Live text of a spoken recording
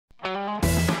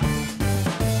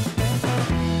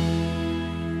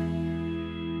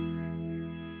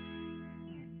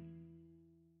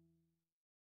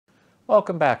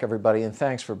Welcome back, everybody, and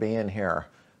thanks for being here.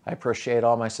 I appreciate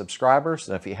all my subscribers,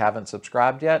 and if you haven't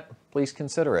subscribed yet, please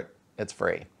consider it. It's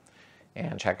free.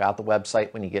 And check out the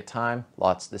website when you get time.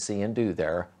 Lots to see and do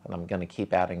there, and I'm going to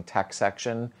keep adding tech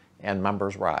section and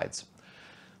members rides.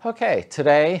 Okay,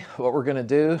 today what we're going to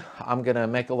do, I'm going to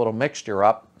make a little mixture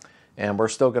up, and we're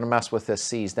still going to mess with this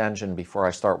seized engine before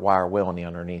I start wire wheeling the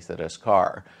underneath of this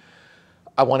car.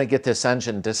 I want to get this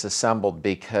engine disassembled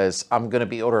because I'm going to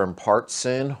be ordering parts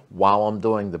soon while I'm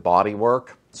doing the body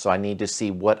work. So I need to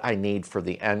see what I need for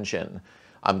the engine.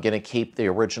 I'm going to keep the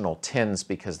original tins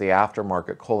because the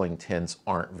aftermarket cooling tins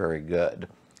aren't very good,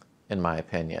 in my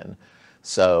opinion.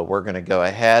 So we're going to go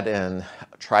ahead and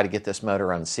try to get this motor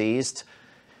unseized.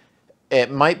 It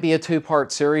might be a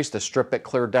two-part series to strip it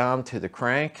clear down to the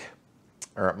crank,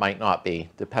 or it might not be.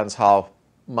 Depends how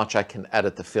much I can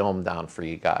edit the film down for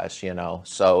you guys, you know.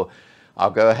 So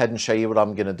I'll go ahead and show you what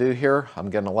I'm going to do here. I'm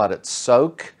going to let it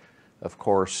soak. Of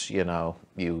course, you know,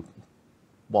 you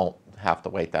won't have to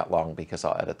wait that long because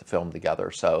I'll edit the film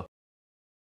together. So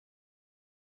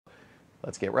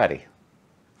let's get ready.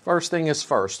 First thing is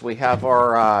first, we have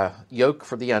our yoke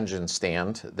for the engine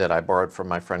stand that I borrowed from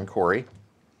my friend Corey.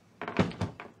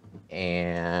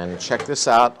 And check this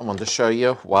out. I wanted to show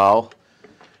you, well,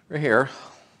 right here.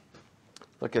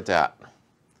 Look at that.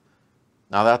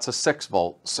 Now that's a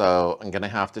 6-volt, so I'm going to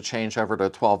have to change over to a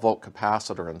 12-volt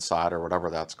capacitor inside, or whatever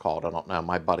that's called. I don't know.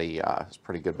 My buddy is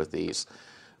pretty good with these.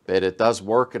 But it does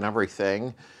work and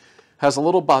everything. Has a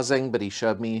little buzzing, but he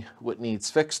showed me what needs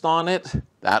fixed on it.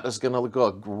 That is going to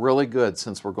look really good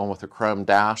since we're going with a chrome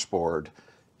dashboard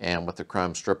and with the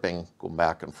chrome stripping going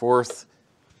back and forth.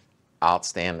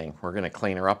 Outstanding. We're going to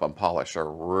clean her up and polish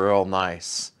her real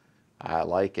nice. I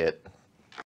like it.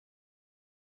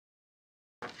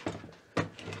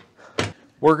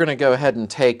 We're going to go ahead and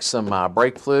take some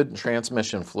brake fluid and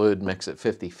transmission fluid, mix it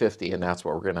 50-50, and that's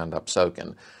what we're going to end up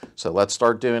soaking. So let's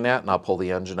start doing that, and I'll pull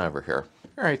the engine over here.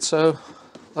 All right, so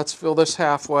let's fill this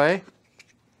halfway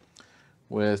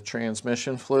with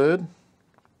transmission fluid.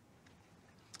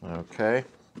 Okay.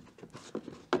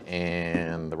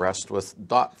 And the rest with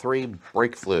 .3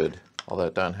 brake fluid, although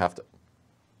it doesn't have to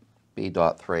be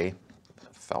 .3. It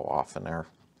fell off in there.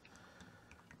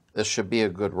 This should be a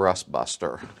good rust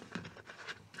buster.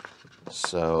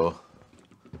 So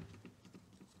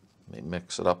let me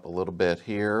mix it up a little bit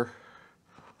here.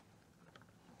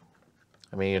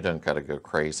 I mean, you don't got to go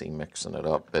crazy mixing it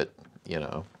up, but you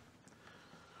know.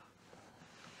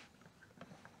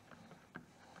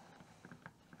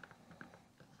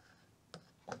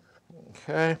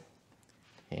 Okay,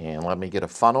 and let me get a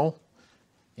funnel,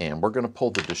 and we're going to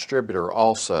pull the distributor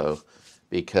also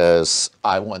because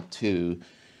I want to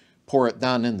pour it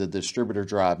down in the distributor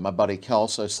drive. My buddy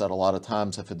Kelso said a lot of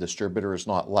times if a distributor is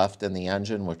not left in the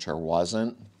engine, which there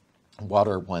wasn't,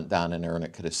 water went down in there and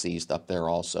it could have seized up there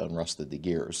also and rusted the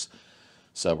gears.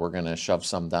 So we're going to shove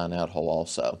some down that hole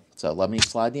also. So let me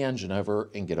slide the engine over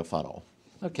and get a funnel.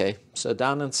 Okay, so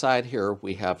down inside here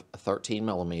we have a 13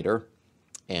 millimeter,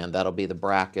 and that'll be the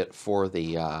bracket for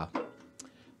the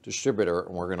distributor,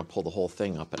 and we're going to pull the whole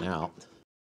thing up and out.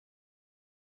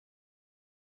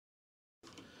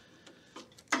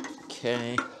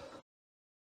 Okay.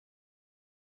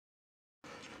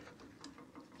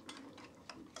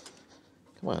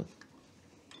 Come on.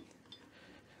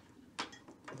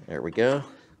 There we go.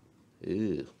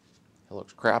 Ooh, it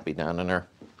looks crappy down in there.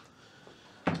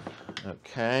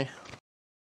 Okay.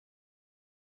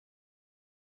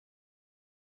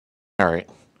 All right.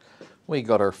 We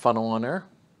got our funnel on there,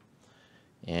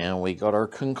 and we got our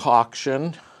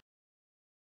concoction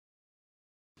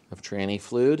of tranny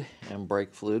fluid and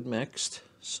brake fluid mixed.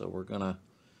 So we're going to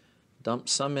dump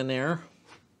some in there,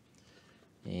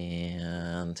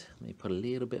 and let me put a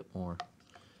little bit more.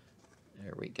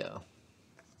 There we go.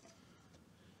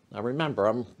 Now remember,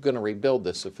 I'm going to rebuild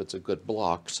this if it's a good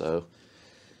block, so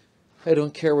I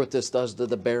don't care what this does to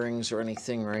the bearings or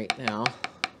anything right now.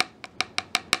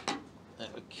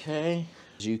 Okay,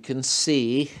 as you can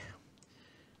see,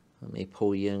 let me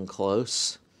pull you in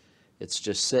close. It's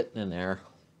just sitting in there.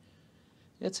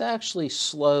 It's actually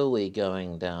slowly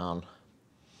going down,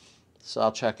 so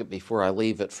I'll check it before I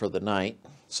leave it for the night.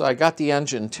 So I got the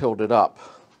engine tilted up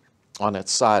on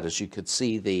its side. As you could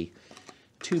see, the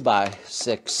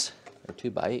 2x6 or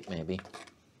 2x8 maybe.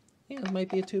 Yeah, it might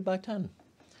be a 2x10.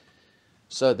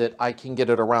 So that I can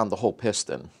get it around the whole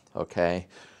piston, okay?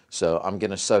 So I'm going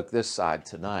to soak this side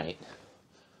tonight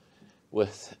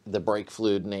with the brake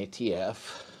fluid and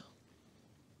ATF.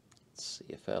 Let's see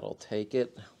if that'll take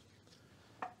it.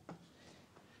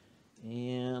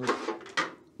 And,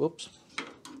 whoops.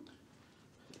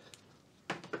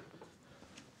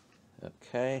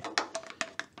 Okay,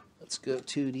 let's go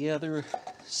to the other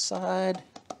side.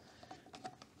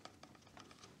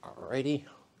 Alrighty,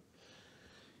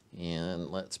 and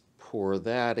let's pour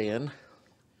that in.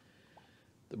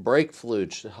 The brake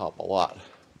fluid should help a lot.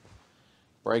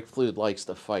 Brake fluid likes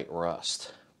to fight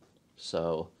rust,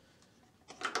 so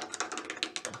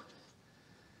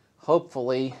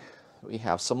hopefully we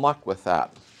have some luck with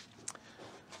that.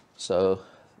 So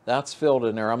that's filled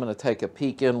in there. I'm going to take a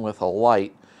peek in with a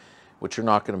light, which you're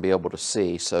not going to be able to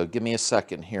see, so give me a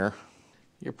second here.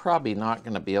 You're probably not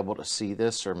going to be able to see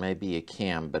this, or maybe you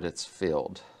can, but it's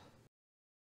filled.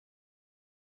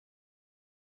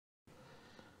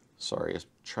 Sorry, I'm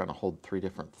trying to hold 3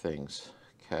 different things.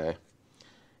 Okay,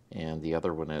 and the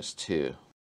other one is too.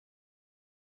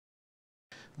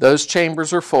 Those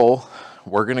chambers are full.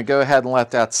 We're going to go ahead and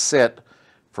let that sit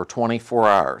for 24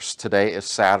 hours. Today is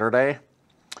Saturday.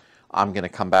 I'm going to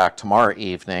come back tomorrow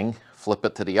evening, flip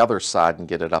it to the other side and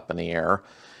get it up in the air,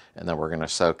 and then we're going to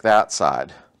soak that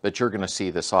side. But you're going to see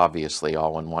this obviously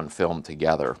all in one film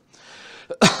together.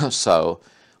 So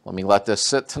let me let this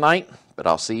sit tonight, but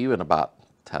I'll see you in about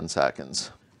 10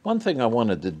 seconds. One thing I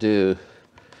wanted to do,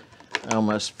 I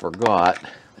almost forgot,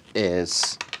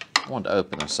 is I wanted to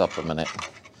open this up a minute.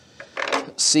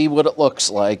 See what it looks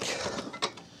like.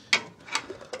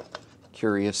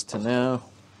 Curious to know.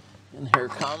 And here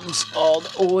comes all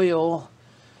the oil.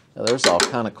 Now, there's all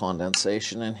kind of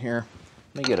condensation in here.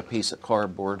 Let me get a piece of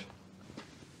cardboard.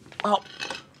 Well,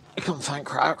 I couldn't find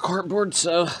cardboard,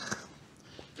 so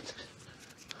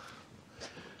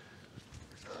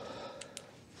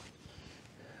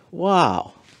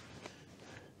wow,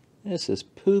 this is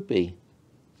poopy.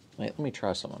 Wait, let me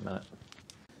try some a minute.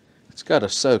 It's got to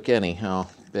soak anyhow,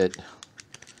 but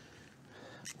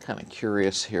I'm kind of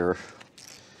curious here.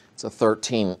 It's a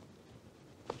 13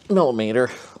 millimeter.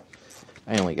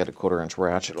 I only got a 1/4 inch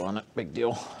ratchet on it. Big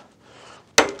deal.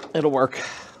 It'll work.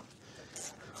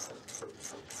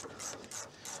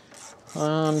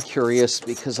 I'm curious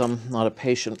because I'm not a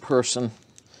patient person.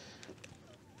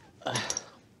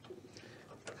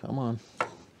 Come on.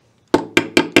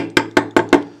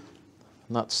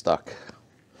 Not stuck.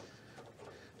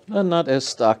 The nut is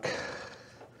stuck.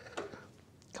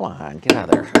 Come on, get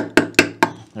out of there.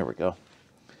 There we go.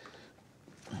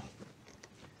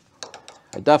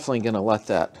 I'm definitely going to let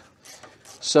that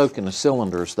soak in the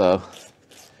cylinders, though.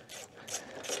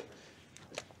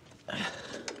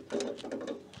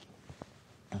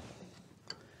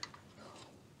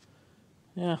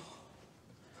 Yeah,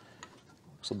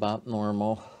 looks about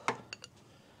normal.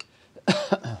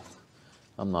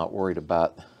 I'm not worried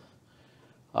about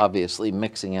obviously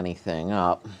mixing anything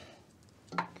up.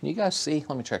 Can you guys see?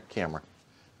 Let me check the camera.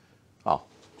 Oh,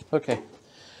 okay.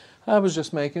 I was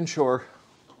just making sure.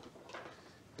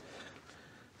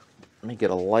 Let me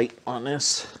get a light on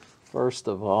this. First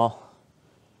of all,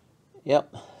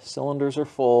 yep, cylinders are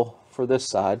full for this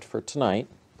side for tonight.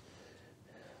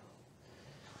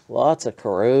 Lots of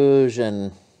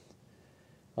corrosion.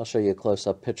 I'll show you a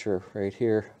close-up picture right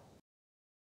here.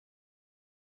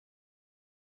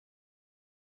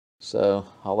 So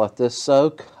I'll let this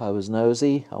soak. I was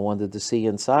nosy. I wanted to see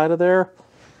inside of there.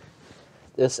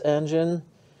 This engine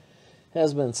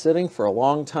has been sitting for a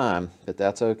long time, but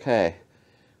that's okay.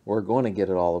 We're going to get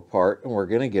it all apart, and we're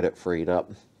going to get it freed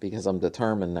up because I'm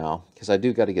determined now. Because I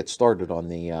do got to get started on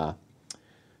the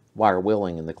wire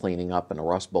wheeling and the cleaning up and the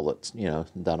rust bullets, you know,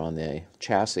 done on the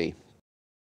chassis.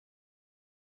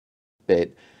 But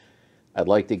I'd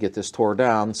like to get this tore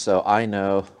down so I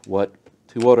know what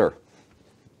to order.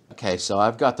 Okay, so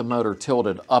I've got the motor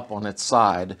tilted up on its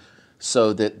side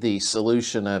so that the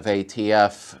solution of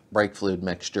ATF brake fluid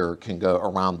mixture can go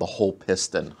around the whole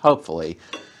piston, hopefully.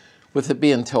 With it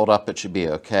being tilted up, it should be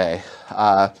okay.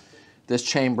 This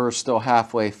chamber is still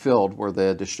halfway filled where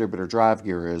the distributor drive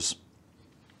gear is,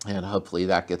 and hopefully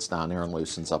that gets down there and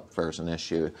loosens up if there's an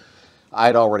issue.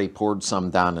 I'd already poured some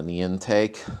down in the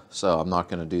intake, so I'm not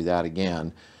going to do that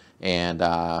again. And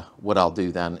what I'll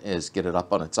do then is get it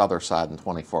up on its other side in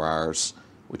 24 hours,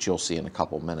 which you'll see in a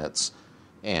couple minutes,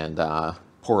 and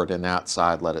pour it in that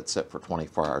side, let it sit for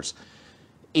 24 hours.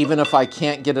 Even if I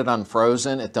can't get it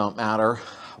unfrozen, it don't matter.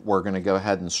 We're going to go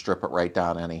ahead and strip it right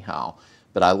down anyhow.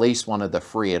 But I at least wanted to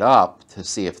free it up to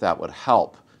see if that would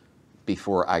help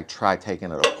before I try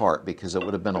taking it apart, because it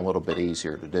would have been a little bit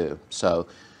easier to do. So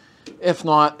if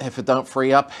not, if it don't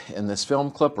free up in this film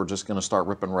clip, we're just going to start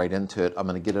ripping right into it. I'm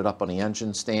going to get it up on the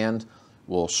engine stand.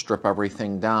 We'll strip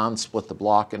everything down, split the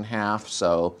block in half.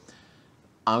 So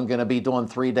I'm going to be doing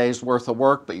 3 days worth of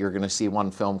work, but you're going to see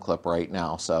one film clip right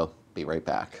now. So be right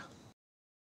back.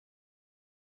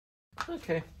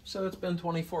 Okay, so it's been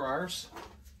 24 hours.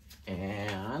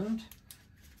 And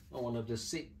I wanted to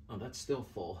see, oh, that's still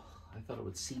full. I thought it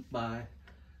would seep by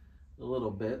a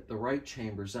little bit. The right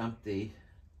chamber's empty.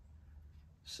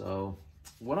 So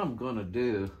what I'm gonna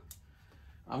do,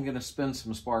 I'm gonna spin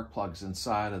some spark plugs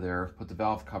inside of there, put the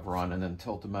valve cover on, and then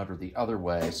tilt the motor the other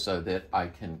way so that I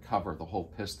can cover the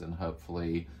whole piston,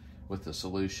 hopefully, with the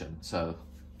solution. So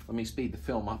let me speed the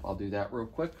film up. I'll do that real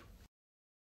quick.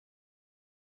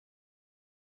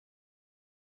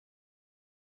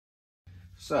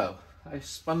 So I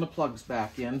spun the plugs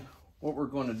back in. What we're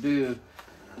going to do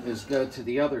is go to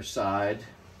the other side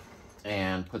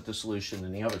and put the solution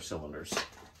in the other cylinders.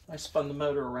 I spun the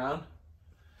motor around,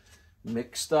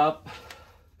 mixed up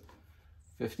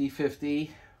 50-50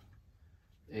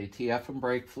 ATF and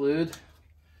brake fluid.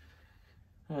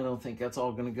 I don't think that's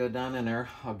all going to go down in there.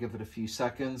 I'll give it a few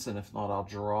seconds, and if not, I'll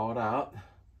draw it out.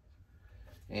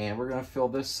 And we're going to fill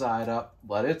this side up,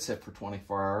 let it sit for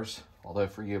 24 hours, although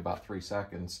for you about 3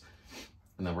 seconds.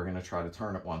 And then we're going to try to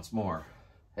turn it once more.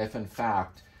 If in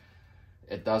fact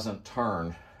it doesn't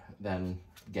turn, then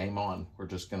game on. We're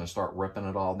just going to start ripping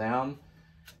it all down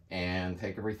and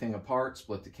take everything apart,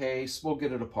 split the case. We'll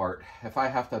get it apart. If I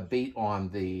have to beat on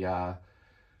the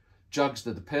jugs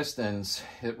to the pistons,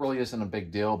 it really isn't a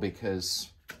big deal because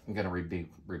I'm going to be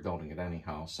rebuilding it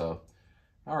anyhow. So,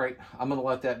 all right, I'm going to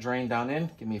let that drain down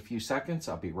in. Give me a few seconds.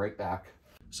 I'll be right back.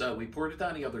 So we poured it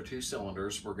down the other 2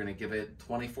 cylinders. We're going to give it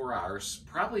 24 hours.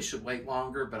 Probably should wait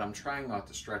longer, but I'm trying not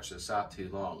to stretch this out too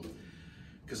long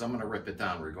because I'm going to rip it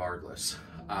down regardless.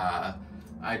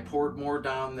 I poured more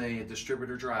down the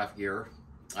distributor drive gear.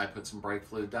 I put some brake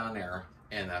fluid down there,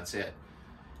 and that's it.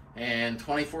 And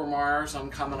 24 more hours, I'm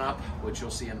coming up, which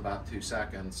you'll see in about 2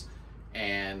 seconds,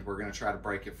 and we're going to try to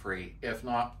break it free. If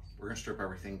not, we're going to strip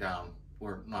everything down.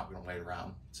 We're not going to wait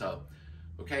around. So,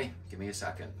 okay, give me a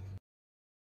second.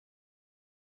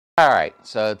 All right,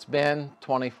 so it's been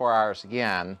 24 hours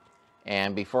again,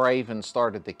 and before I even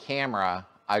started the camera,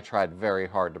 I tried very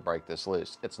hard to break this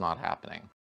loose. It's not happening.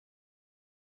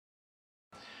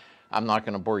 I'm not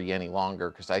going to bore you any longer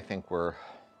because I think we're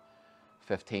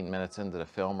 15 minutes into the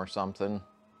film or something.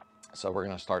 So we're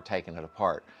going to start taking it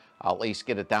apart. I'll at least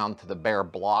get it down to the bare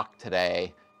block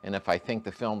today. And if I think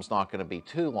the film's not going to be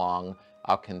too long,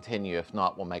 I'll continue. If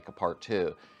not, we'll make a part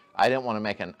 2. I didn't want to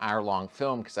make an hour-long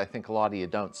film because I think a lot of you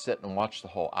don't sit and watch the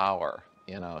whole hour,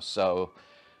 you know. So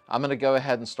I'm going to go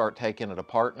ahead and start taking it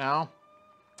apart now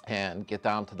and get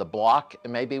down to the block,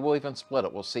 and maybe we'll even split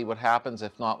it. We'll see what happens.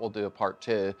 If not, we'll do a part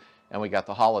 2, and we got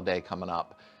the holiday coming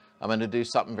up. I'm going to do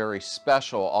something very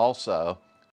special also.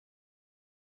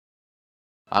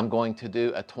 I'm going to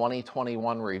do a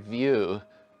 2021 review,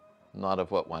 not of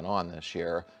what went on this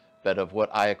year, but of what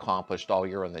I accomplished all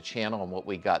year on the channel and what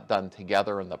we got done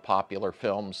together in the popular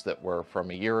films that were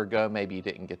from a year ago. Maybe you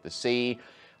didn't get to see.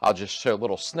 I'll just show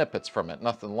little snippets from it,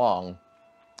 nothing long,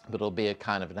 but it'll be a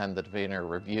kind of an end of the year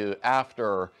review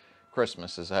after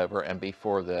Christmas is over and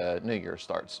before the New Year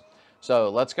starts. So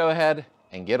let's go ahead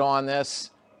and get on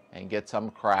this and get some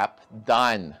crap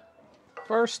done.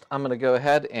 First, I'm going to go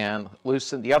ahead and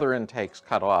loosen the other intakes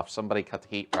cut off. Somebody cut the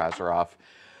heat riser off.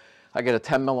 I got a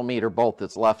 10mm bolt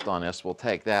that's left on this. We'll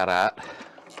take that out.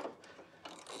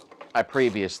 I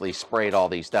previously sprayed all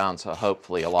these down, so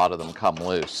hopefully a lot of them come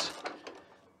loose.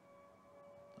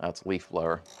 That's leaf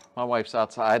blower. My wife's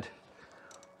outside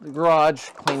the garage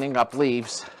cleaning up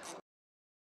leaves.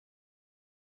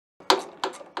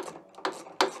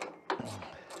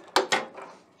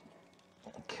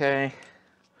 Okay.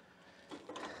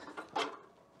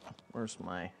 Where's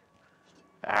my...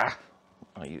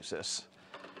 I'll use this.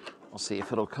 We'll see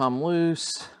if it'll come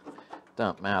loose.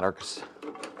 Don't matter, because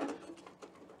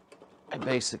I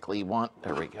basically want...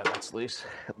 There we go, that's loose.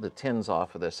 The tin's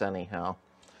off of this anyhow.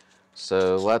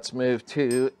 So let's move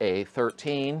to a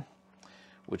 13,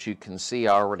 which you can see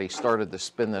I already started to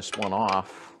spin this one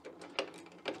off.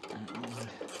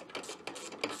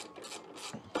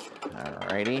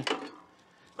 Alrighty.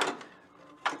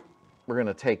 We're going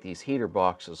to take these heater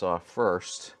boxes off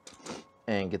first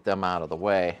and get them out of the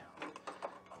way.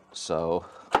 So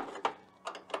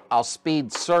I'll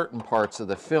speed certain parts of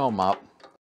the film up.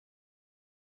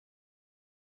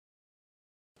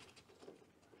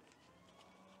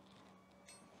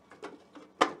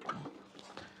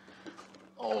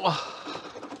 Oh.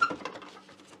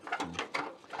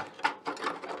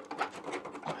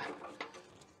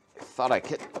 Thought I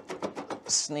could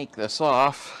sneak this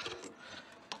off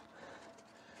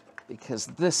because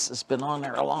this has been on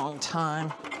there a long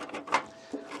time.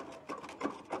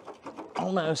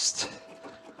 Almost.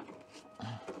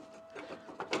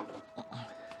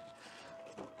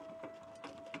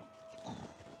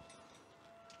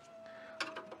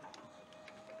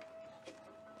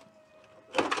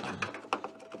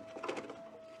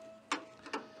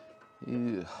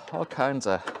 Ew, all kinds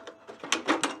of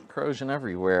corrosion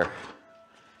everywhere.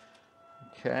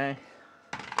 Okay,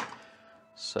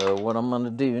 so what I'm going to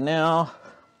do now,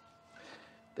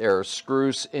 there are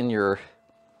screws in your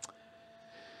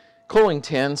cooling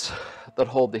tins that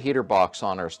hold the heater box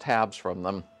on. There's tabs from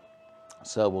them.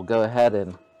 So we'll go ahead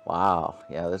and, wow,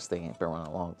 yeah, this thing ain't been running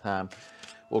a long time.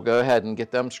 We'll go ahead and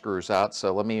get them screws out.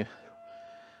 So let me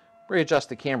readjust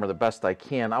the camera the best I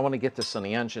can. I want to get this on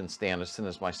the engine stand as soon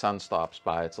as my son stops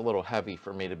by. It's a little heavy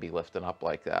for me to be lifting up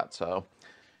like that. So,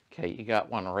 okay, you got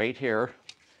one right here.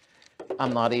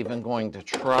 I'm not even going to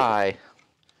try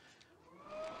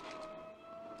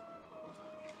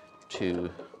to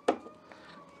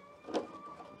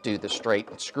do the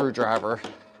straight screwdriver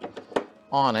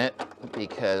on it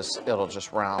because it'll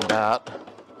just round out.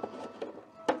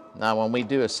 Now when we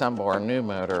do assemble our new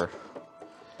motor,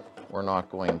 we're not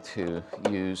going to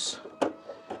use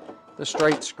the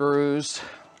straight screws.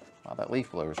 Wow, that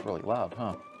leaf blower is really loud,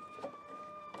 huh?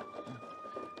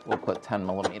 We'll put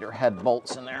 10mm head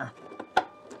bolts in there,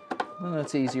 and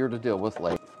it's easier to deal with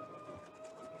later.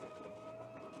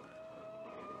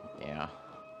 Yeah,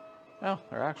 well,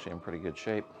 they're actually in pretty good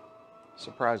shape,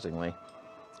 surprisingly.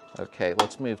 Okay,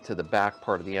 let's move to the back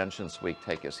part of the engine so we can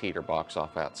take his heater box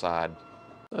off outside.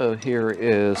 So here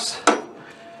is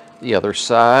the other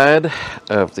side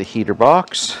of the heater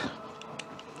box.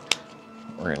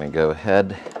 We're going to go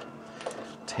ahead,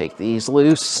 take these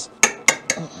loose.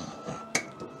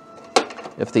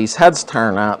 If these heads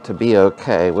turn out to be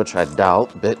okay, which I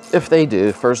doubt, but if they do,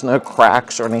 if there's no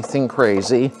cracks or anything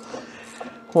crazy,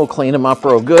 we'll clean them up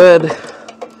real good.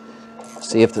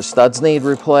 See if the studs need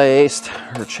replaced,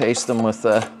 or chase them with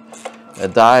a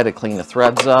dye to clean the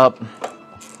threads up.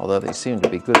 Although they seem to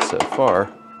be good so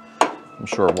far. I'm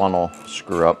sure one will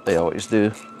screw up, they always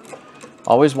do.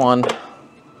 Always one.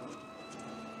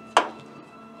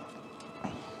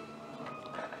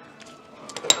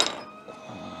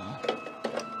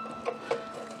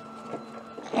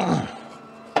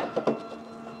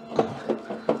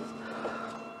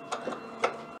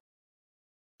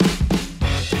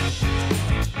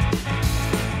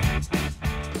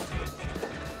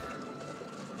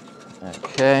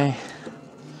 Okay,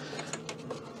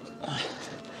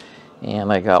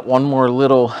 and I got one more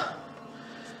little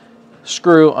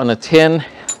screw on a tin.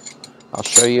 I'll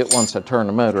show you it once I turn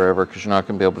the motor over because you're not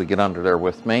going to be able to get under there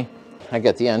with me. I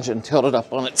got the engine tilted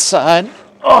up on its side.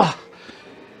 Oh,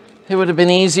 it would have been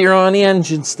easier on the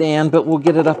engine stand, but we'll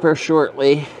get it up there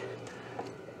shortly.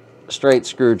 Straight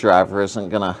screwdriver isn't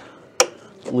going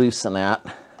to loosen that.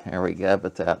 There we go,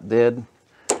 but that did.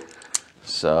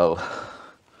 So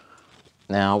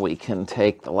now we can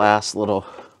take the last little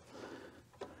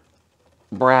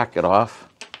bracket off.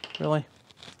 Really?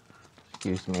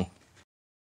 Excuse me.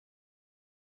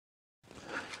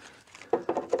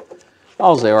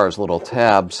 All they are is little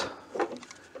tabs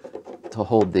to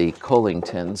hold the cooling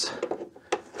tins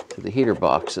to the heater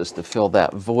boxes to fill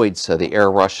that void so the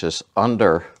air rushes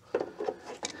under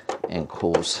and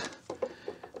cools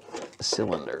the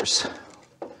cylinders.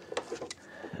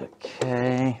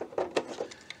 Okay.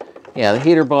 Yeah, the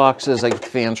heater boxes, I get the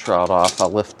fan shroud off.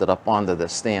 I'll lift it up onto the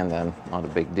stand then, not a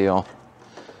big deal.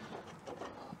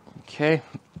 Okay,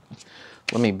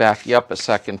 let me back you up a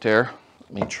second there.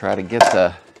 Let me try to get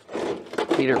the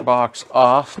heater box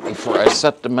off before I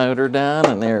set the motor down,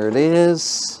 and there it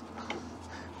is.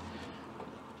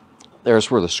 There's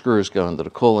where the screws go into the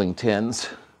cooling tins.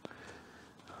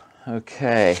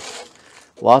 Okay,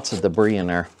 lots of debris in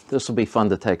there. This will be fun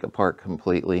to take apart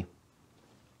completely,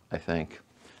 I think.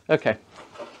 Okay.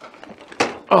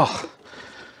 Oh,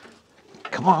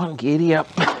 come on, giddy up.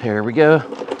 There we go.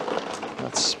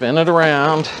 Let's spin it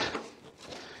around.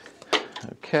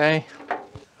 Okay. I'm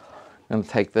going to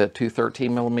take the two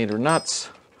 13mm nuts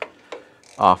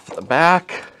off the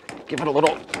back. Give it a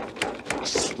little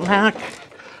smack.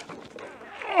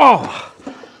 Oh!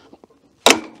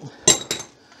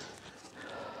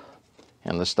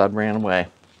 And the stud ran away.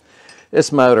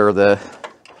 This motor, the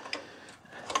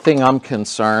thing I'm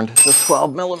concerned, the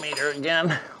 12mm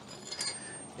again,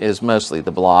 is mostly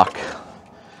the block.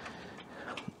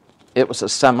 It was a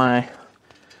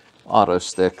semi-auto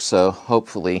stick, so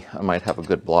hopefully I might have a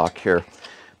good block here.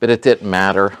 But it didn't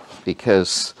matter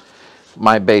because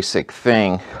my basic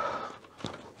thing,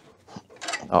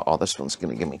 uh-oh, this one's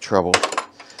gonna give me trouble,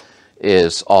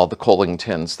 is all the cooling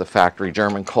tins, the factory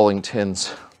German cooling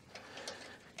tins,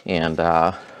 and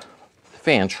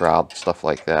fan shroud, stuff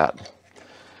like that.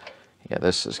 Yeah,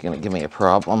 this is going to give me a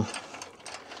problem.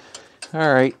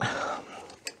 All right.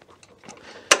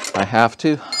 If I have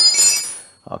to,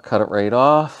 I'll cut it right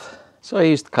off. So I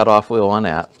used the cutoff wheel on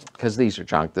that. because these are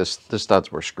junk. The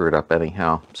studs were screwed up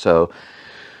anyhow. So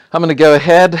I'm going to go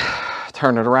ahead,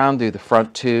 turn it around, do the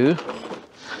front two.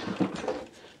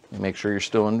 Make sure you're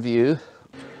still in view.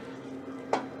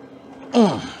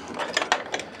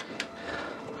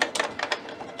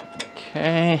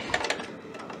 Okay.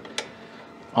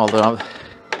 Although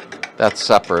that's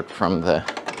separate from the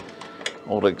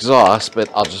old exhaust,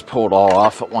 but I'll just pull it all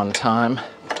off at one time.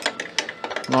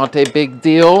 Not a big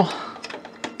deal.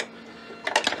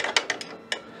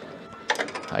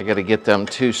 I got to get them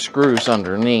 2 screws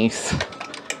underneath.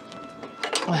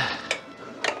 I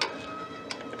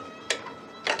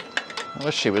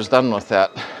wish she was done with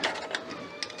that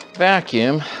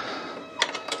vacuum.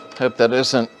 Hope that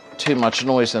isn't too much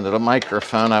noise into the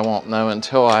microphone. I won't know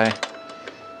until I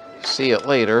see it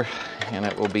later, and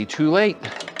it will be too late.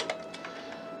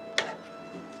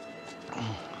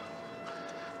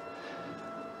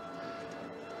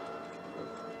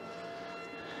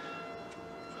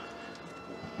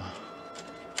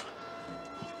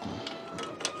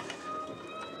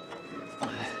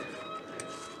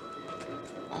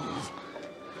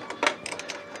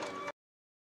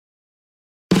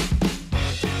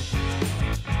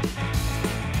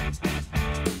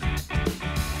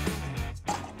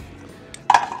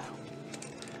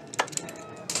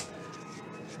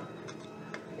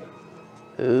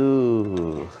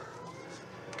 Ooh.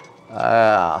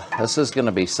 This is going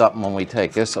to be something when we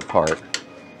take this apart.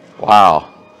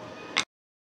 Wow.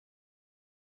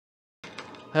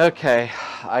 Okay,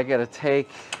 I got to take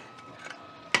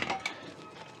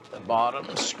the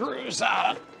bottom screws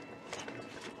out.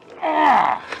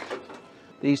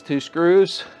 These 2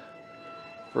 screws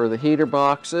for the heater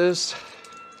boxes.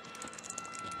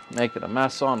 Making a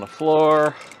mess on the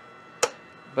floor,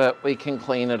 but we can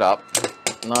clean it up.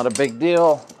 Not a big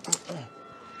deal.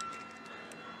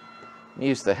 I'm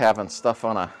used to having stuff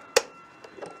on a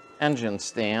engine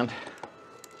stand.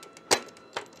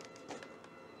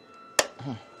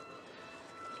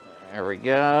 There we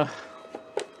go.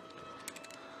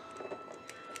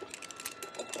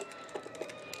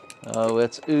 Oh,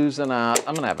 it's oozing out.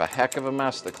 I'm gonna have a heck of a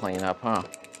mess to clean up, huh?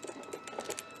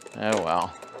 Oh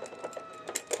well.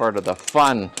 Part of the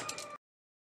fun.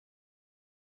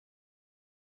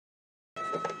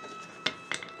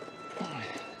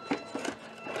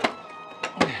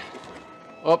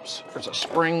 Oops, there's a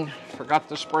spring. Forgot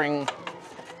the spring.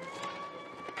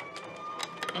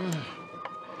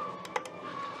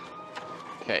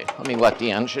 Okay, let me let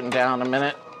the engine down a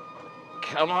minute.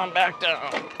 Come on back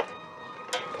down.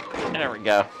 There we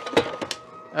go.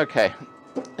 Okay.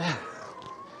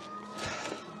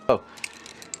 So,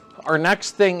 our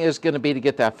next thing is going to be to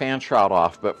get that fan shroud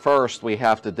off, but first we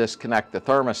have to disconnect the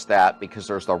thermostat because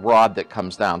there's a rod that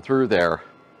comes down through there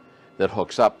that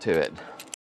hooks up to it.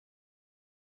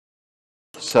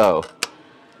 So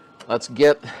let's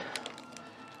get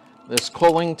this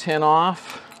cooling tin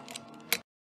off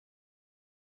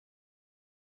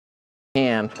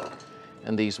and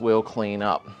these will clean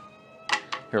up.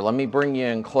 Here, let me bring you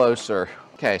in closer.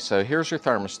 Okay, so here's your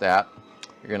thermostat.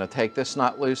 You're going to take this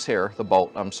nut loose here, the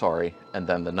bolt, I'm sorry, and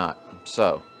then the nut.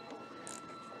 So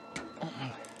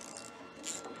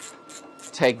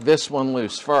take this one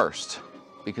loose first,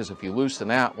 because if you loosen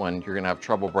that one, you're going to have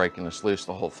trouble breaking this loose.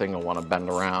 The whole thing will want to bend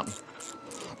around.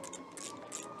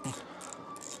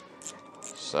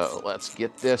 So let's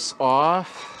get this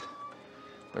off.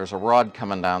 There's a rod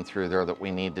coming down through there that we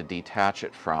need to detach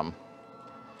it from.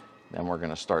 Then we're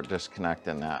going to start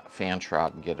disconnecting that fan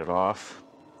shroud and get it off.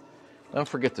 Don't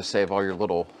forget to save all your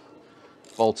little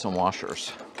bolts and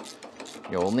washers.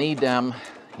 You'll need them,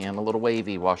 and the little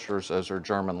wavy washers. Those are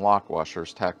German lock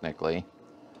washers technically.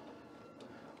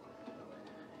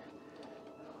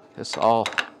 This all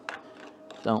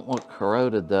don't look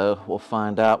corroded though. We'll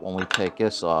find out when we take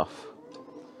this off.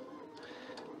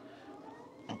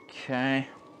 Okay,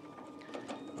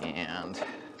 and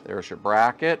there's your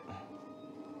bracket.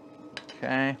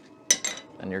 Okay,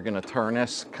 and you're going to turn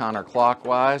this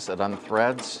counterclockwise. It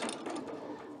unthreads.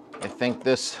 I think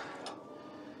this,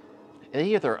 it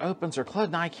either opens or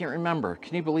closes. Now I can't remember.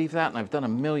 Can you believe that? And I've done a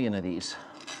million of these.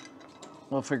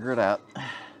 We'll figure it out.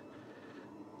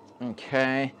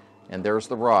 Okay, and there's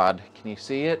the rod. Can you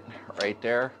see it right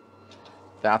there?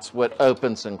 That's what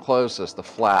opens and closes the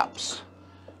flaps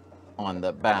on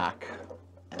the back.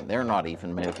 And they're not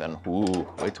even moving. Ooh,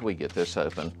 wait till we get this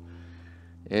open.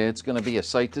 It's going to be a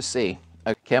sight to see.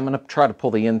 Okay, I'm going to try to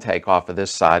pull the intake off of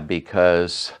this side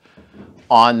because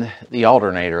on the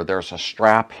alternator there's a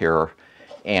strap here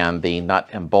and the nut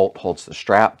and bolt holds the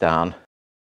strap down,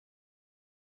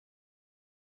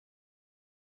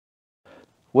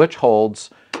 which holds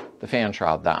the fan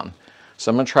shroud down. So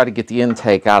I'm going to try to get the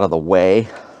intake out of the way.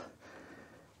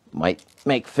 Might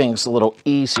make things a little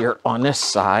easier on this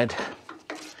side.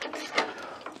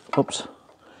 Oops.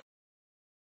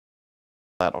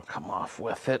 That'll come off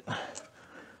with it.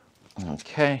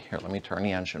 Okay, here, let me turn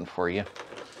the engine for you.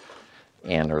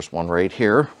 And there's one right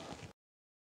here.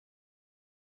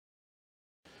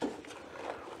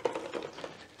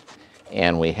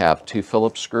 And we have 2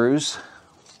 Phillips screws.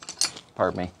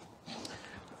 Pardon me.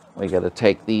 We got to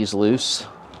take these loose.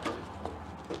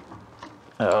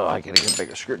 Oh, I gotta get a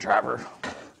bigger screwdriver.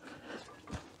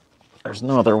 There's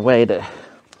no other way to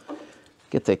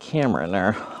get the camera in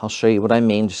there. I'll show you what I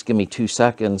mean. Just give me 2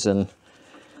 seconds and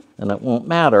it won't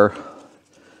matter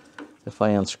if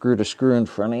I unscrew the screw in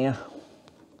front of you.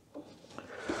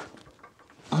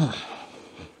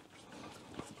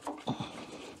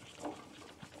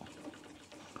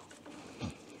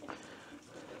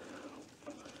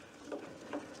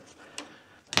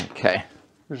 Okay,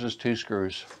 there's just 2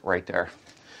 screws right there.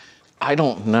 I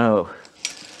don't know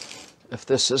if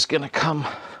this is gonna come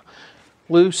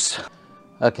loose.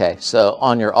 Okay, so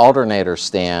on your alternator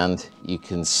stand, you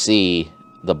can see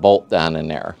the bolt down in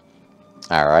there.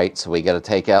 All right, so we gotta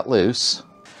take that loose.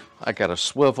 I got a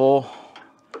swivel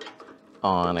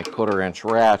on a 1/4 inch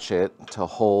ratchet to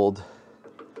hold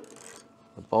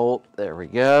the bolt. There we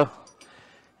go.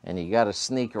 And you gotta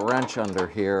sneak a wrench under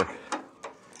here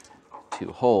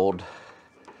to hold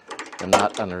the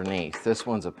nut underneath. This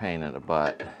one's a pain in the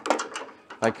butt.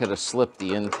 If I could have slipped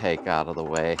the intake out of the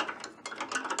way,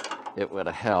 it would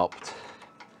have helped.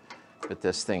 But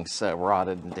this thing's so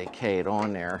rotted and decayed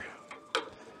on there.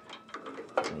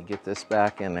 Let me get this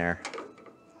back in there.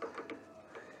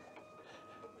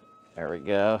 There we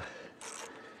go.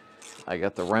 I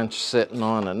got the wrench sitting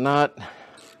on a nut.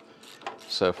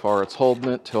 So far it's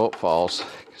holding it till it falls,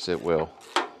 because it will.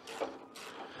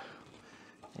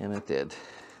 And it did.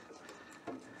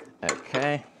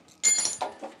 Okay,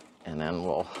 and then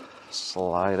we'll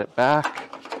slide it back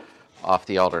off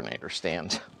the alternator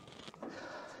stand.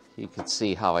 You can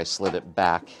see how I slid it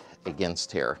back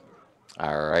against here.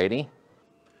 Alrighty.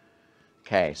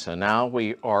 Okay, so now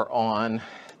we are on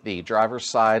the driver's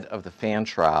side of the fan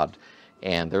shroud,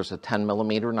 and there's a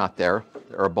 10mm nut there,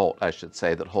 or a bolt, I should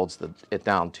say, that holds it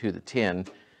down to the tin,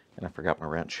 and I forgot my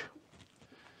wrench.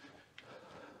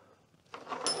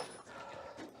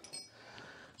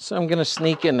 So I'm going to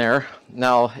sneak in there.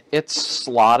 Now it's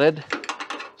slotted,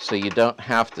 so you don't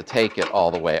have to take it all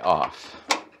the way off.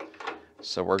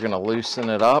 So we're going to loosen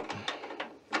it up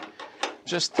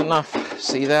just enough.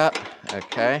 See that?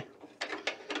 Okay.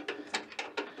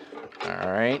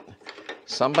 All right.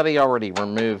 Somebody already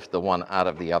removed the one out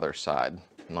of the other side.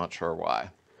 I'm not sure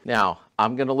why. Now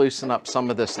I'm going to loosen up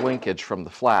some of this linkage from the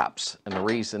flaps, and the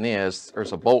reason is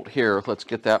there's a bolt here. Let's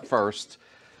get that first.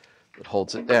 It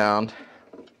holds it down.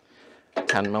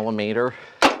 10mm.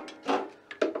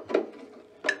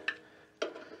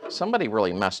 Somebody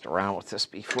really messed around with this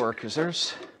before, because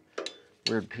there's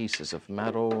weird pieces of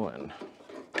metal,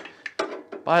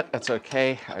 but that's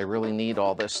okay. I really need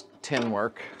all this tin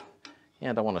work,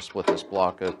 and I want to split this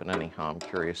block open anyhow. I'm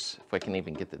curious if I can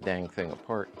even get the dang thing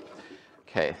apart.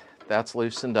 Okay, that's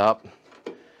loosened up.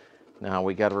 Now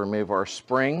we got to remove our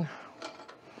spring,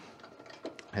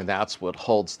 and that's what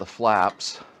holds the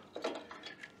flaps.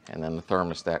 And then the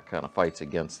thermostat kind of fights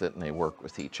against it, and they work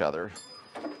with each other.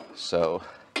 So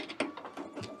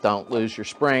don't lose your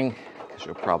spring, because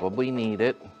you'll probably need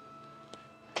it,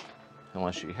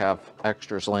 unless you have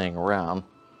extras laying around.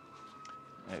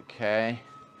 Okay,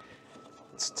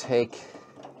 let's take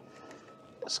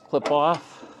this clip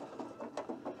off.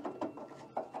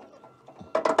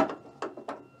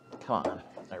 Come on,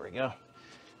 there we go.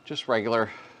 Just regular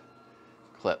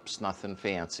clips, nothing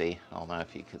fancy. I don't know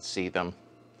if you could see them.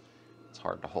 It's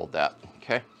hard to hold that,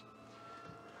 okay?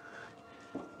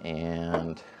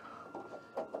 And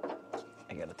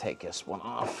I gotta take this one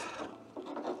off.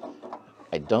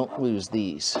 I don't lose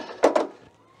these.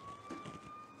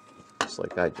 Looks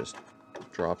like I just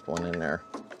dropped one in there.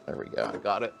 There we go, I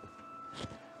got it.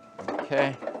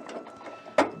 Okay.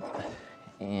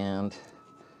 And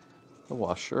the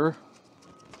washer,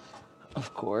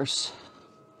 of course.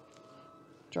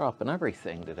 Dropping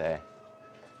everything today.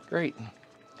 Great.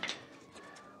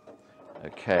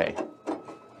 Okay,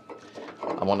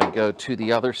 I want to go to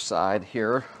the other side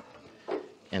here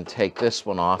and take this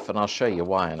one off, and I'll show you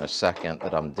why in a second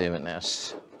that I'm doing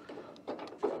this.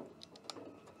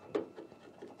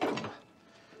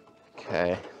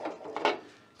 Okay,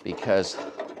 because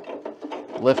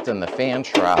lifting the fan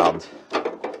shroud,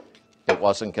 it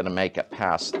wasn't going to make it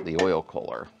past the oil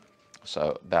cooler,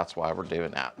 so that's why we're doing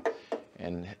that.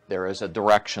 And there is a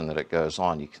direction that it goes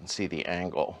on. You can see the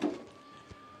angle.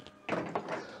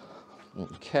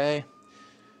 Okay,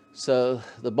 so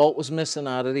the bolt was missing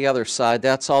out of the other side.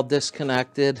 That's all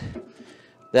disconnected.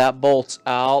 That bolt's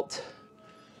out.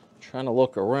 Trying to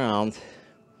look around.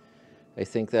 I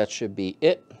think that should be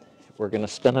it. We're going to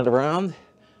spin it around.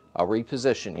 I'll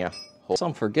reposition you.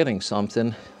 I'm forgetting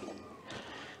something.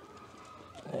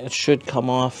 It should come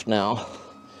off now.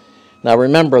 Now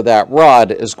remember, that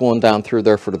rod is going down through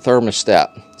there for the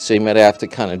thermostat, so you might have to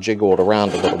kind of jiggle it around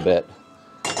a little bit.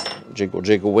 Jiggle,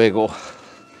 jiggle, wiggle.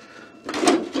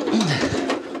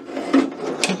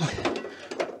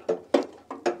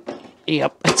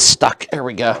 Yep, it's stuck. There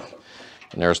we go.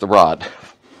 And there's the rod.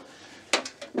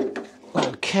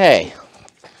 Okay.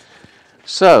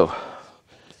 So,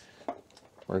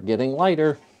 we're getting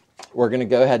lighter. We're going to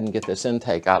go ahead and get this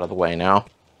intake out of the way now.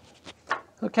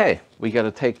 Okay, we got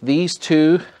to take these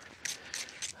two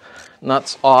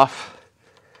nuts off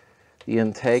the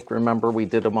intake. Remember, we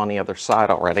did them on the other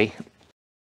side already.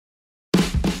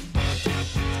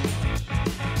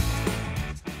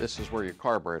 This is where your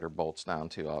carburetor bolts down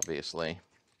to, obviously.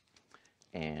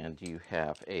 And you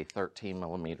have a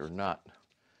 13mm nut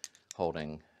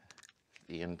holding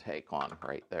the intake on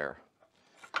right there.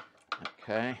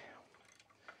 Okay.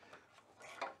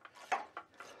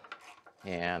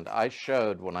 And I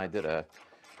showed when I did a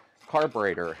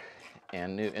carburetor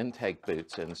and new intake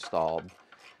boots installed,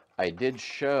 I did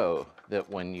show that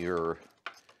when you're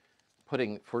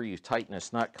putting, before you tighten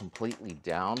this nut completely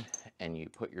down and you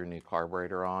put your new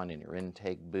carburetor on and your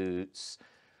intake boots,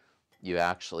 you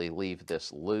actually leave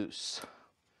this loose.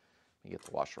 Let me get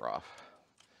the washer off,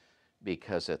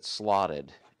 because it's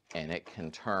slotted and it can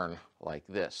turn like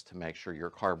this to make sure your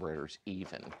carburetor's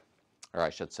even. Or I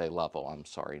should say level, I'm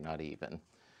sorry, not even.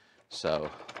 So,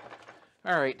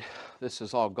 all right, this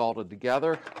is all bolted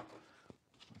together.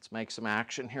 Let's make some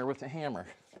action here with the hammer.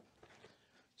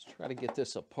 Let's try to get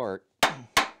this apart.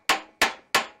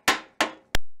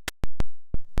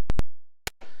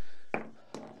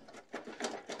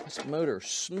 This motor's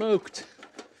smoked.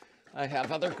 I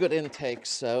have other good intakes,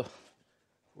 so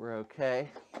we're okay.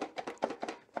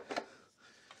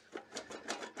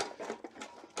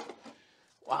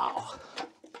 Wow.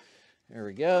 There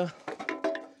we go.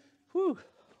 Whew.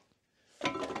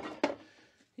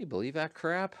 You believe that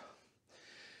crap?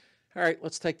 All right,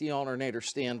 let's take the alternator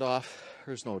stand off.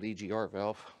 There's an old EGR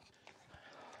valve.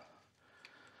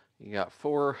 You got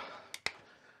 4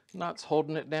 nuts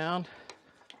holding it down.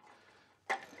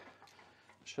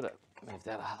 Should have moved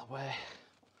that out of the way.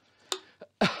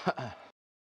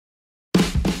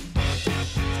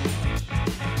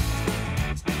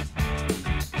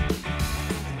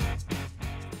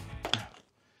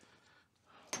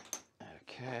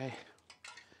 Okay.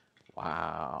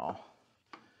 Wow.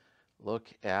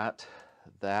 Look at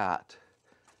that.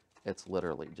 It's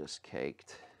literally just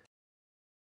caked.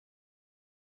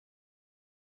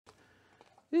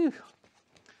 Whew.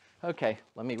 Okay,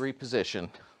 let me reposition.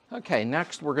 Okay,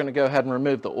 next we're going to go ahead and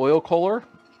remove the oil cooler.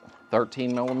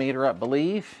 13mm, I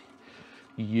believe.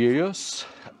 Yes.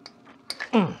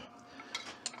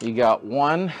 You got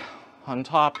one on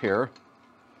top here.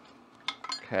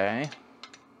 Okay.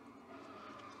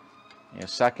 In a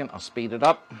second, I'll speed it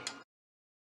up.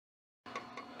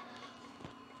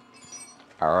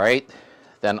 All right,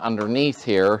 then underneath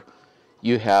here,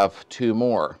 you have 2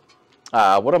 more.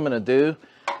 What I'm going to do,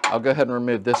 I'll go ahead and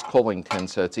remove this cooling tin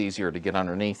so it's easier to get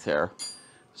underneath there.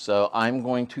 So I'm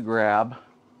going to grab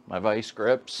my vice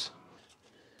grips.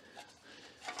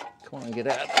 Come on, get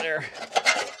out there.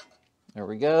 There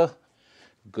we go.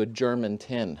 Good German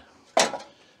tin.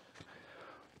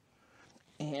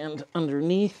 And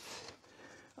underneath,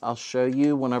 I'll show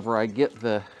you whenever I get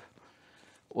the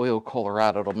oil cooler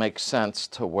out, it'll make sense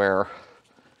to where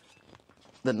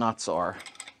the nuts are.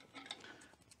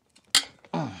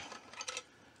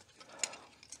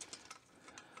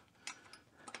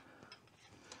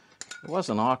 It was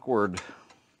an awkward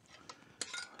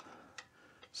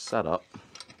setup,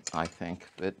 I think,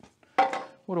 but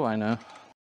what do I know?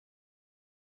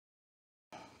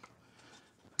 I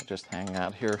just hang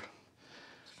out here.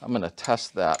 I'm going to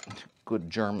test that good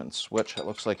German switch. It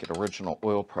looks like an original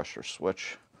oil pressure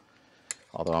switch,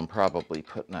 although I'm probably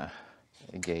putting a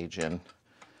gauge in.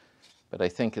 But I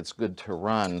think it's good to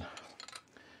run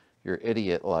your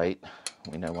idiot light,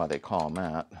 we know why they call them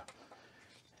that,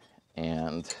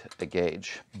 and a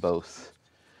gauge, both.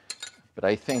 But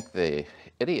I think the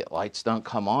idiot lights don't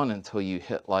come on until you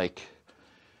hit like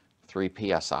 3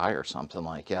 PSI or something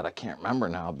like that. I can't remember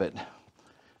now, but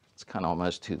it's kind of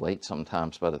almost too late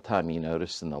sometimes by the time you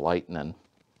notice in the light, and then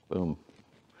boom.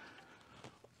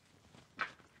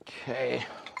 Okay,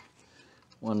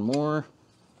 one more.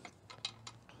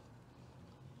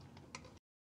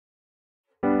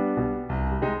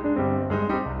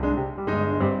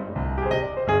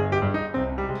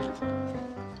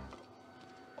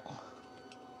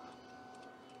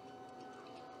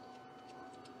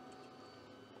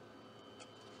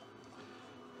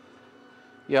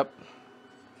 Yep,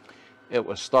 it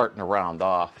was starting to round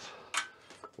off.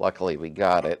 Luckily we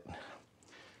got it.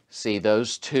 See,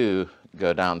 those two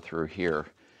go down through here,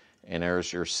 and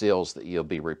there's your seals that you'll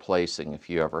be replacing if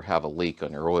you ever have a leak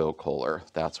on your oil cooler.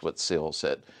 That's what seals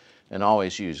it. And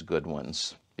always use good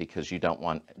ones because you don't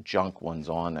want junk ones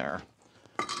on there.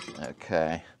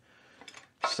 Okay,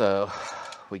 so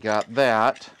we got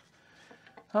that.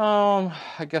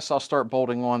 I guess I'll start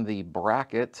bolting on the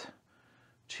bracket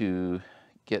to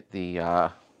get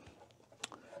the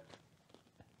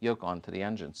yoke onto the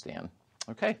engine stand.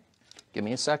 Okay, give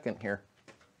me a second here.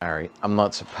 All right, I'm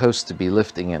not supposed to be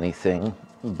lifting anything,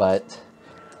 but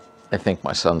I think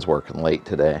my son's working late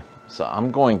today. So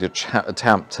I'm going to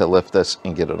attempt to lift this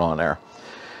and get it on there.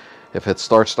 If it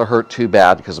starts to hurt too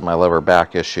bad because of my lower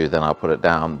back issue, then I'll put it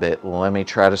down. But let me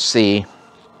try to see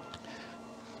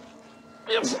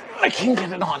if I can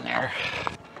get it on there.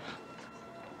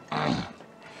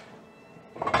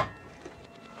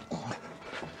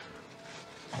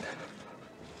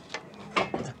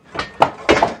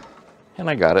 And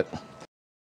I got it.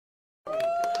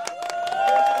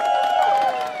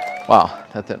 Wow,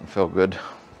 that didn't feel good.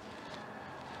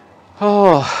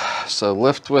 Oh, so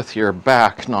lift with your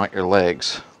back, not your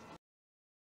legs.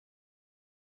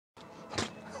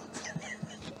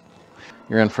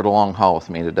 You're in for the long haul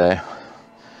with me today.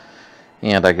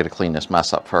 And I got to clean this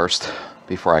mess up first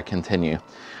before I continue.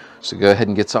 So go ahead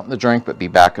and get something to drink, but be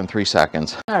back in 3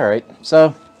 seconds. All right,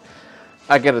 so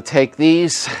I got to take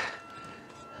these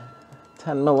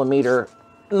 10mm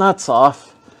nuts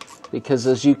off because,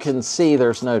 as you can see,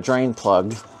 there's no drain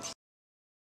plug.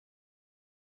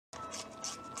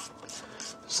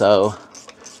 So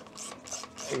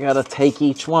I got to take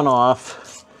each one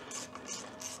off.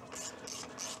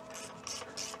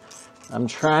 I'm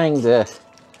trying to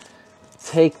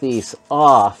take these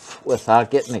off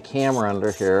without getting the camera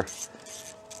under here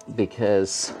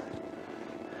because,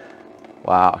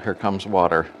 wow, here comes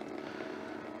water.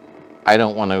 I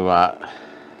don't want to,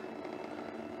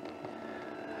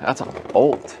 that's a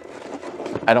bolt.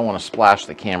 I don't want to splash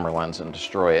the camera lens and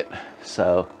destroy it.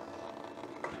 So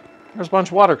there's a bunch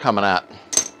of water coming out.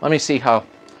 Let me see how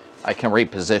I can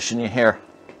reposition you here.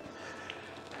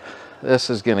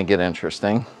 This is going to get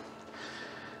interesting.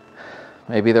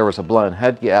 Maybe there was a blown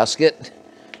head gasket,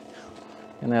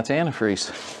 and that's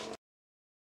antifreeze.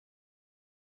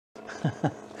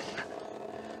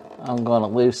 I'm going to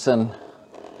loosen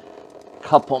a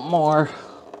couple more.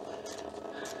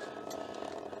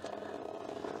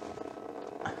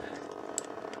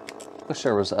 Wish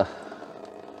there was a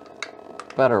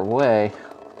better way.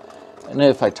 I know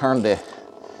if I turned the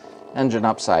engine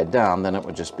upside down, then it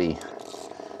would just be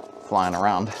flying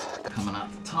around. Coming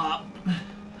out the top.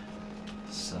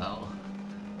 So,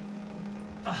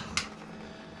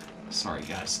 sorry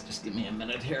guys, just give me a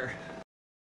minute here.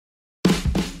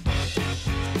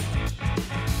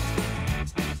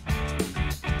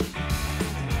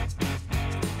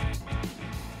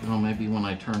 Well, maybe when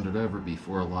I turned it over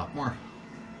before, a lot more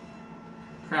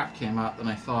crap came out than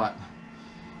I thought.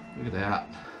 Look at that.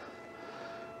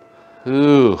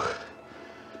 Ooh,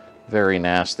 very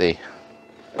nasty.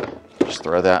 Just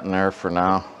throw that in there for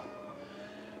now.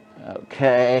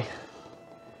 Okay.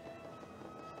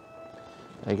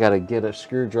 I gotta get a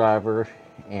screwdriver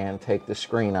and take the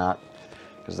screen out,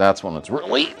 because that's when it's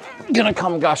really gonna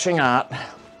come gushing out.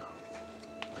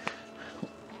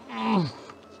 Come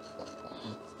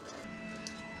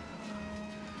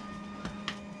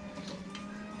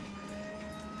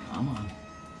on,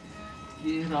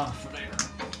 get off of there.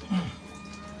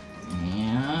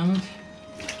 And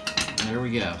there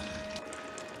we go.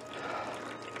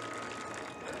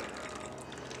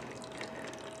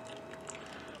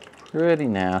 Pretty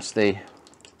nasty.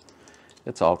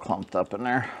 It's all clumped up in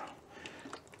there.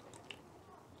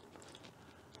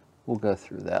 We'll go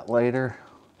through that later.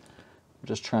 I'm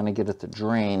just trying to get it to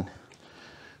drain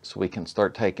so we can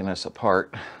start taking this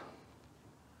apart.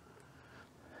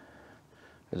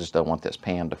 I just don't want this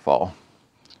pan to fall.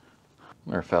 I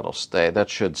wonder if that'll stay. That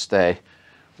should stay.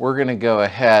 We're going to go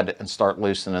ahead and start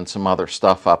loosening some other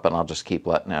stuff up, and I'll just keep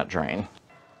letting that drain.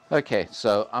 Okay,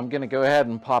 so I'm going to go ahead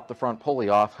and pop the front pulley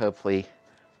off. Hopefully,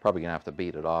 probably going to have to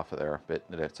beat it off of there, but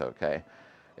it's okay.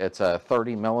 It's a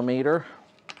 30mm.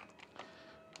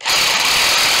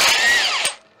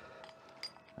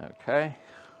 Okay.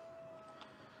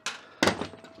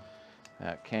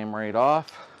 That came right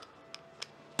off.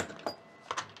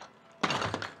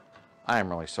 I am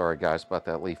really sorry, guys, about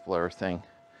that leaf blower thing.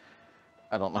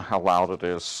 I don't know how loud it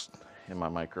is in my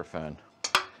microphone.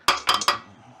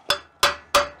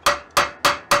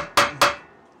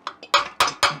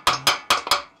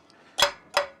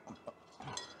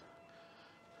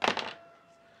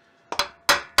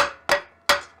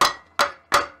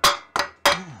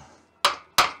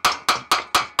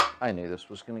 I knew this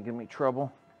was going to give me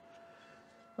trouble.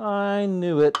 I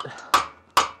knew it.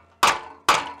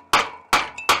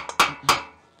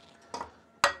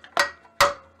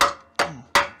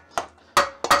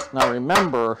 Now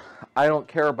remember, I don't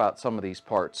care about some of these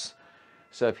parts.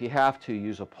 So if you have to,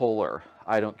 use a puller.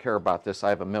 I don't care about this. I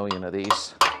have a million of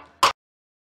these.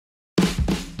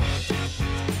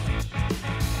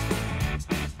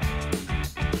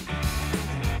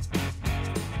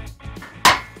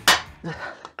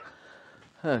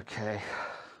 Okay.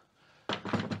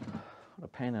 What a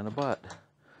pain in the butt.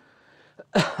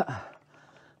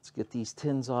 Let's get these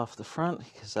tins off the front,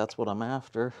 because that's what I'm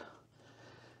after,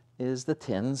 is the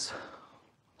tins.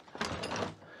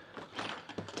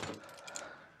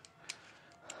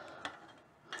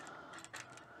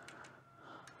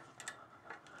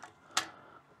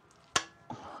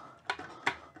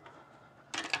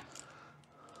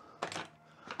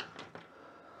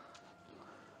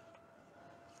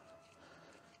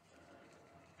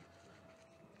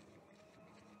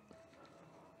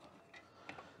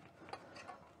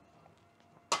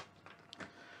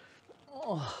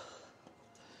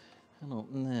 I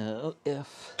don't know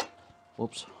if,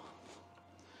 whoops,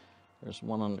 there's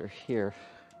one under here.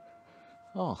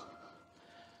 Oh,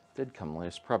 did come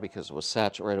loose, probably because it was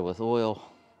saturated with oil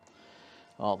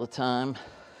all the time.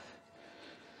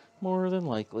 More than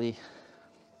likely.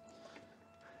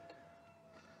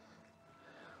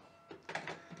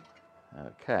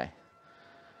 Okay,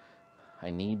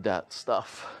 I need that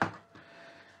stuff.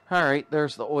 All right,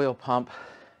 there's the oil pump.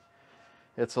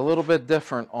 It's a little bit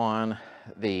different on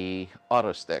the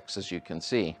auto sticks, as you can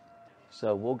see.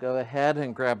 So we'll go ahead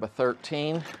and grab a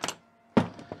 13. I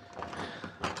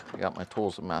got my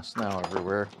tools a mess now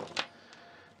everywhere.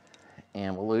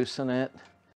 And we'll loosen it.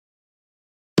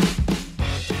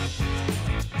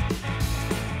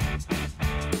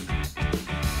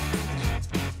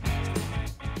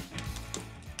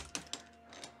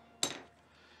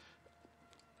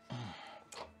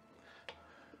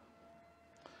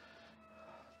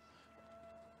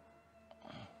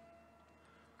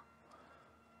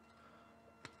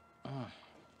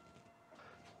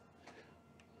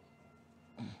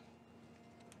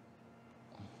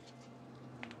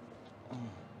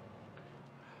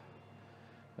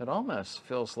 It almost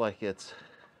feels like it's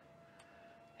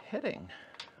hitting.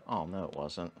 Oh, no, it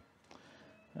wasn't.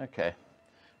 Okay.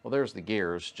 Well, there's the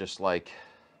gears, just like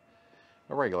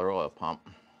a regular oil pump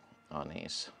on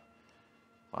these.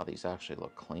 Wow, these actually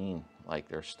look clean, like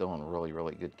they're still in really,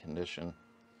 really good condition.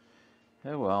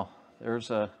 Oh, well,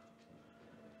 there's a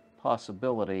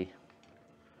possibility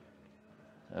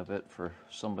of it for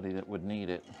somebody that would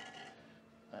need it.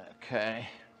 Okay.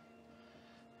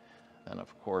 And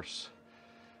of course,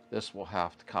 this will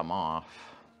have to come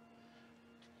off,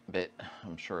 but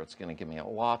I'm sure it's going to give me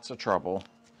lots of trouble.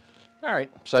 All right,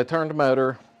 so I turned the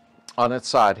motor on its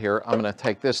side here. I'm going to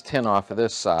take this tin off of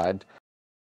this side.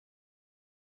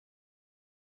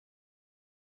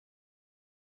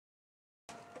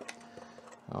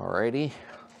 Alrighty,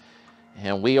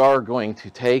 and we are going to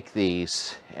take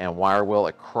these and wire wheel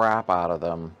the crap out of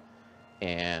them,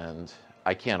 and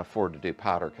I can't afford to do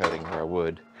powder coating or I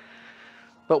would.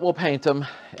 But we'll paint them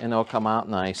and they'll come out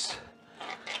nice.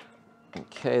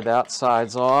 Okay, that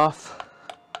side's off.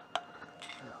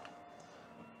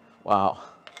 Wow,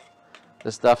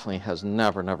 this definitely has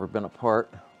never been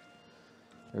apart.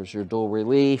 There's your dual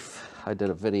relief. I did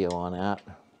a video on that.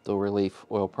 Dual relief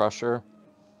oil pressure.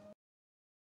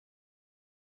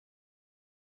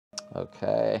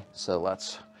 Okay, so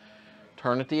let's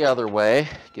turn it the other way.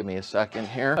 Give me a second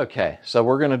here. Okay, so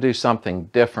we're gonna do something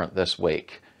different this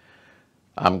week.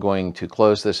 I'm going to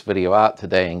close this video out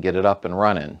today and get it up and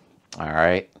running. All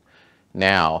right.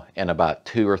 Now, in about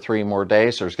 2 or 3 more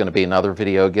days, there's going to be another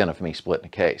video again of me splitting a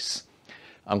case.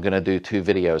 I'm going to do 2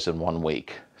 videos in 1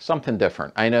 week. Something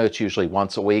different. I know it's usually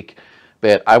once a week,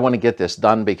 but I want to get this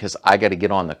done because I got to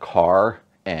get on the car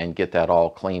and get that all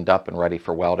cleaned up and ready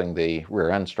for welding the rear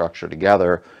end structure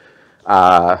together.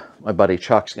 My buddy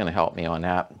Chuck's going to help me on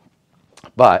that.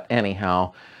 But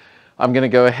anyhow, I'm going to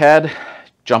go ahead,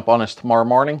 jump on this tomorrow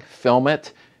morning, film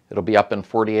it. It'll be up in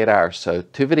 48 hours. So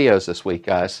 2 videos this week,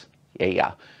 guys.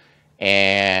 Yeah.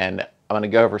 And I'm going to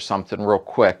go over something real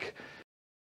quick.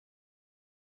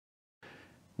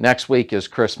 Next week is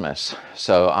Christmas,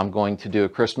 so I'm going to do a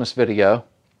Christmas video,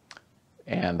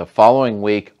 and the following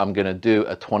week I'm going to do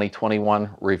a 2021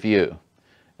 review.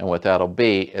 And what that'll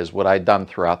be is what I've done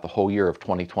throughout the whole year of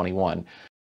 2021.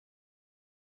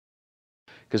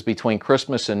 Because between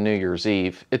Christmas and New Year's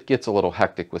Eve, it gets a little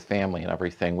hectic with family and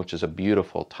everything, which is a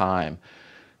beautiful time.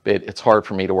 But it's hard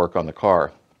for me to work on the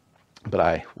car. But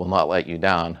I will not let you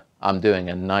down. I'm doing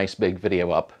a nice big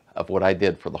video up of what I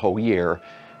did for the whole year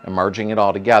and merging it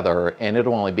all together, and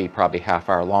it'll only be probably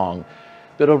half-hour long,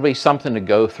 but it'll be something to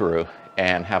go through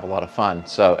and have a lot of fun.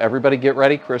 So everybody get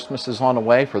ready. Christmas is on the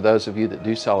way. For those of you that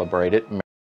do celebrate it,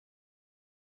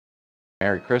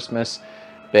 Merry Christmas.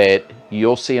 But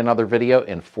you'll see another video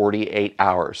in 48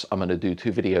 hours. I'm going to do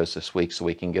 2 videos this week so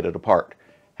we can get it apart.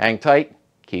 Hang tight.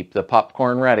 Keep the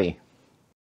popcorn ready.